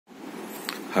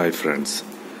Hi friends,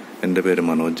 എൻ്റെ പേര്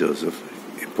Manoj Joseph.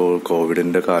 ഇപ്പോൾ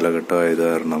കോവിഡിൻ്റെ കാലഘട്ടമായത്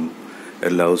കാരണം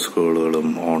എല്ലാ സ്കൂളുകളും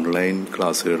ഓൺലൈൻ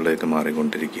ക്ലാസ്സുകളിലേക്ക്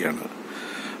മാറിക്കൊണ്ടിരിക്കുകയാണ്.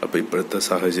 അപ്പോൾ ഇപ്പോഴത്തെ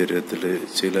സാഹചര്യത്തിൽ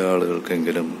ചില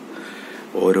ആളുകൾക്കെങ്കിലും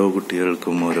ഓരോ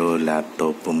കുട്ടികൾക്കും ഓരോ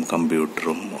ലാപ്ടോപ്പും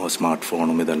കമ്പ്യൂട്ടറും സ്മാർട്ട്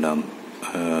ഫോണും ഇതെല്ലാം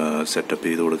സെറ്റപ്പ്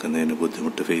ചെയ്ത് കൊടുക്കുന്നതിന്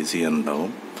ബുദ്ധിമുട്ട് ഫേസ്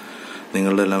ചെയ്യാനുണ്ടാവും.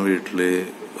 നിങ്ങളുടെ എല്ലാം വീട്ടിൽ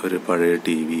ഒരു പഴയ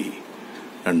TV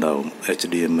ഉണ്ടാവും,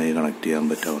 HDMI കണക്ട് ചെയ്യാൻ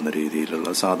പറ്റാവുന്ന രീതിയിലുള്ള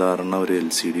സാധാരണ ഒരു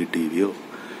LCD TVയോ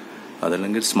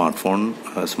അതല്ലെങ്കിൽ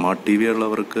സ്മാർട്ട് TV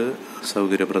ഉള്ളവർക്ക്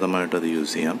സൗകര്യപ്രദമായിട്ട് അത്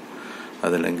യൂസ് ചെയ്യാം.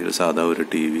 അതല്ലെങ്കിൽ സാധാ ഒരു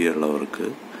TV ഉള്ളവർക്ക്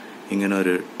ഇങ്ങനെ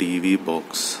ഒരു TV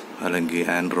ബോക്സ് അല്ലെങ്കിൽ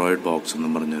ആൻഡ്രോയിഡ് ബോക്സ്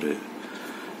എന്നും പറഞ്ഞൊരു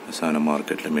സാധനം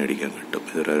മാർക്കറ്റിൽ മേടിക്കാൻ കിട്ടും.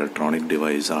 ഇതൊരു ഇലക്ട്രോണിക്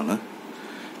ഡിവൈസാണ്.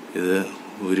 ഇത്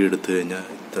ഊരിയെടുത്തു കഴിഞ്ഞാൽ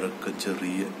ഇത്രയൊക്കെ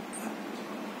ചെറിയ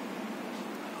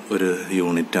ഒരു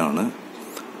യൂണിറ്റാണ്.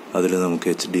 അതിൽ നമുക്ക്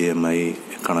HDMI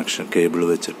കണക്ഷൻ കേബിൾ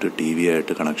വെച്ചിട്ട് TV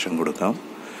ആയിട്ട് കണക്ഷൻ കൊടുക്കാം.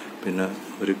 പിന്നെ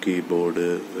ഒരു കീബോർഡ്,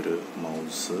 ഒരു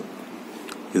മൗസ്,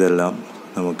 ഇതെല്ലാം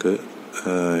നമുക്ക്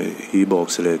ഈ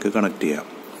ബോക്സിലേക്ക് കണക്ട് ചെയ്യാം.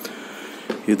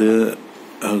 ഇത്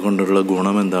കൊണ്ടുള്ള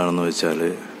ഗുണം എന്താണെന്ന് വെച്ചാൽ,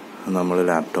 നമ്മൾ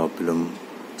ലാപ്ടോപ്പിലും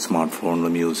സ്മാർട്ട്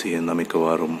ഫോണിലും യൂസ് ചെയ്യുന്ന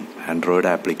മിക്കവാറും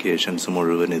ആൻഡ്രോയിഡ് ആപ്ലിക്കേഷൻസ്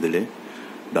മുഴുവൻ ഇതിൽ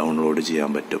ഡൗൺലോഡ്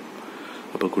ചെയ്യാൻ പറ്റും.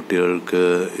 അപ്പോൾ കുട്ടികൾക്ക്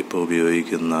ഇപ്പോൾ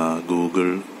ഉപയോഗിക്കുന്ന ഗൂഗിൾ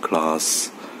ക്ലാസ്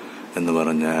എന്ന്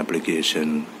പറഞ്ഞ ആപ്ലിക്കേഷൻ,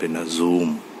 പിന്നെ സൂം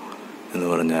എന്ന്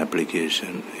പറഞ്ഞ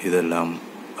ആപ്ലിക്കേഷൻ, ഇതെല്ലാം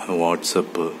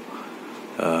വാട്സപ്പ്,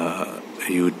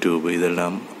 യൂട്യൂബ്,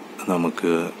 ഇതെല്ലാം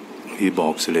നമുക്ക് ഈ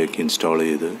ബോക്സിലേക്ക് ഇൻസ്റ്റാൾ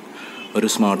ചെയ്ത് ഒരു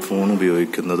സ്മാർട്ട് ഫോൺ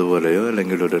ഉപയോഗിക്കുന്നത് പോലെയോ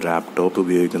അല്ലെങ്കിൽ ഒരു ലാപ്ടോപ്പ്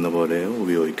ഉപയോഗിക്കുന്ന പോലെയോ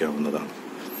ഉപയോഗിക്കാവുന്നതാണ്.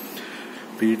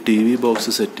 അപ്പോൾ ഈ TV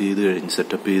ബോക്സ്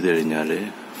സെറ്റപ്പ് ചെയ്ത് കഴിഞ്ഞാൽ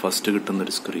ഫസ്റ്റ്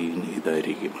കിട്ടുന്നൊരു സ്ക്രീൻ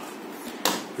ഇതായിരിക്കും.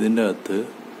 ഇതിൻ്റെ അകത്ത്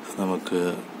നമുക്ക്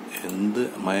എന്ത്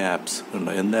ആപ്സ്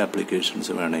ഉണ്ടോ, എന്ത്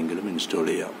ആപ്ലിക്കേഷൻസ് വേണമെങ്കിലും ഇൻസ്റ്റാൾ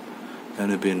ചെയ്യാം.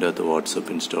 ഞാനിപ്പോൾ ഇതിൻ്റെ അകത്ത്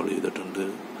വാട്സപ്പ് ഇൻസ്റ്റാൾ ചെയ്തിട്ടുണ്ട്.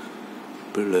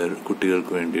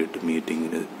 കുട്ടികൾക്ക് വേണ്ടിയിട്ട്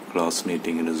ക്ലാസ്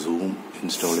മീറ്റിങ്ങിന് സൂം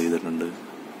ഇൻസ്റ്റാൾ ചെയ്തിട്ടുണ്ട്.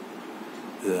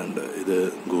 ഇത്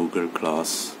ഗൂഗിൾ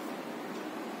ക്ലാസ്,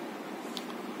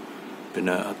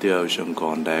 പിന്നെ അത്യാവശ്യം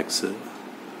കോണ്ടാക്ട്സ്,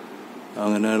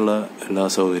 അങ്ങനെയുള്ള എല്ലാ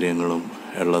സൗകര്യങ്ങളും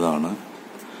ഉള്ളതാണ്.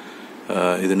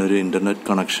 ഇതിനൊരു ഇൻ്റർനെറ്റ്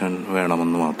കണക്ഷൻ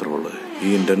വേണമെന്ന് മാത്രമേ ഉള്ളൂ. ഈ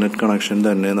ഇൻ്റർനെറ്റ് കണക്ഷൻ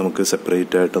തന്നെ നമുക്ക്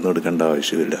സെപ്പറേറ്റ് ആയിട്ടൊന്നും എടുക്കേണ്ട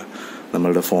ആവശ്യമില്ല.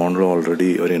 നമ്മളുടെ ഫോണിൽ ഓൾറെഡി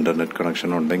ഒരു ഇൻ്റർനെറ്റ് കണക്ഷൻ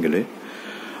ഉണ്ടെങ്കിൽ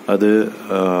അത്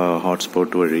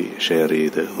ഹോട്ട്സ്പോട്ട് വഴി ഷെയർ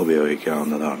ചെയ്ത്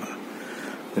ഉപയോഗിക്കാവുന്നതാണ്.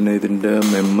 പിന്നെ ഇതിൻ്റെ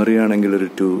മെമ്മറി ആണെങ്കിൽ ഒരു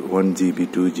 1 GB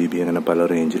 2 GB അങ്ങനെ പല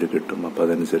റേഞ്ചിൽ കിട്ടും. അപ്പോൾ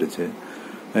അതനുസരിച്ച്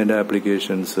അതിൻ്റെ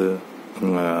ആപ്ലിക്കേഷൻസ്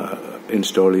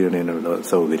ഇൻസ്റ്റാൾ ചെയ്യുന്നതിനുള്ള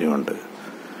സൗകര്യമുണ്ട്.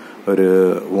 ഒരു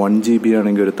 1 GB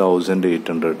ആണെങ്കിൽ ഒരു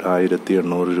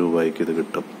 1800 രൂപയ്ക്ക് ഇത്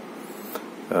കിട്ടും.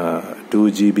 2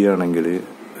 GB ആണെങ്കിൽ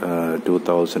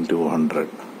 2200.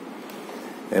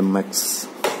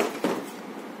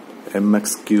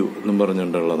 MXQ എന്നും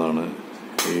പറഞ്ഞിട്ടുള്ളതാണ്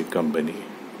ഈ കമ്പനി.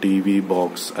 TV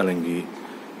ബോക്സ് അല്ലെങ്കിൽ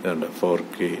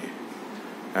 4K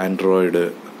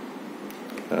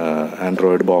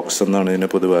ആൻഡ്രോയിഡ് ബോക്സ് എന്നാണ് ഇതിനെ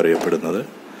പൊതുവെ അറിയപ്പെടുന്നത്.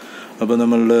 അപ്പോൾ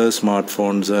നമ്മളുടെ സ്മാർട്ട്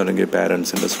ഫോൺസ് അല്ലെങ്കിൽ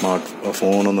പാരൻസിൻ്റെ സ്മാർട്ട്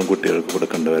ഫോണൊന്നും കുട്ടികൾക്ക്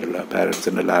കൊടുക്കേണ്ടി വരില്ല.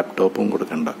 പാരൻസിൻ്റെ ലാപ്ടോപ്പും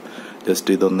കൊടുക്കണ്ട. ജസ്റ്റ്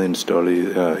ഇതൊന്ന് ഇൻസ്റ്റാൾ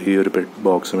ഈ ഒരു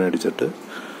ബോക്സ് മേടിച്ചിട്ട്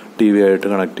TV ആയിട്ട്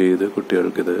കണക്ട് ചെയ്ത്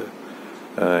കുട്ടികൾക്കിത്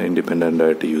ഇൻഡിപെൻഡൻ്റ്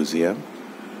ആയിട്ട് യൂസ് ചെയ്യാം.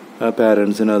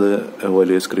 പാരൻസിനത്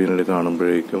വലിയ സ്ക്രീനിൽ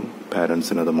കാണുമ്പോഴേക്കും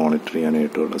പാരൻസിനത് മോണിറ്റർ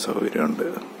ചെയ്യാനായിട്ടുള്ള സൗകര്യമുണ്ട്.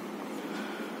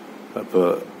 അപ്പോൾ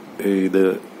ഇത്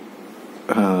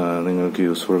നിങ്ങൾക്ക്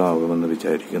യൂസ്ഫുൾ ആകുമെന്ന്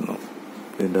വിചാരിക്കുന്നു.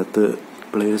 ഇതിൻ്റെ അകത്ത്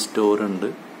പ്ലേ സ്റ്റോർ ഉണ്ട്.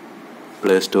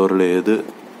 പ്ലേ സ്റ്റോറിൽ ഏത്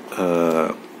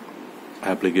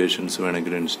ആപ്ലിക്കേഷൻസ്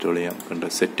വേണമെങ്കിലും ഇൻസ്റ്റാൾ ചെയ്യാം. കണ്ട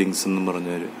സെറ്റിങ്സ് എന്ന്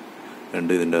പറഞ്ഞൊരു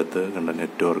ഇതിൻ്റെ അകത്ത് കണ്ട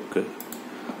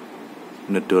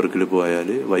നെറ്റ്വർക്കിൽ പോയാൽ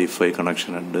വൈഫൈ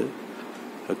കണക്ഷൻ ഉണ്ട്,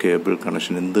 കേബിൾ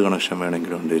കണക്ഷൻ, എന്ത് കണക്ഷൻ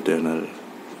വേണമെങ്കിലും ഉണ്ട് ഇറ്റേണൽ.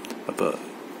 അപ്പോൾ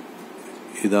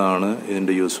ഇതാണ്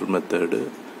ഇതിൻ്റെ യൂസ്ഫുൾ മെത്തേഡ്.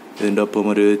 ഇതിൻ്റെ ഒപ്പം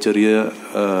ഒരു ചെറിയ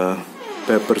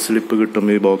പേപ്പർ സ്ലിപ്പ് കിട്ടും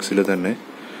ഈ ബോക്സിൽ തന്നെ.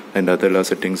 അതിൻ്റെ അകത്ത് എല്ലാ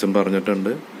സെറ്റിങ്സും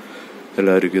പറഞ്ഞിട്ടുണ്ട്.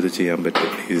 എല്ലാവർക്കും ഇത് ചെയ്യാൻ പറ്റും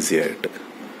ഈസി ആയിട്ട്.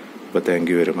 അപ്പോൾ താങ്ക്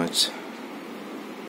യു വെരി മച്ച്.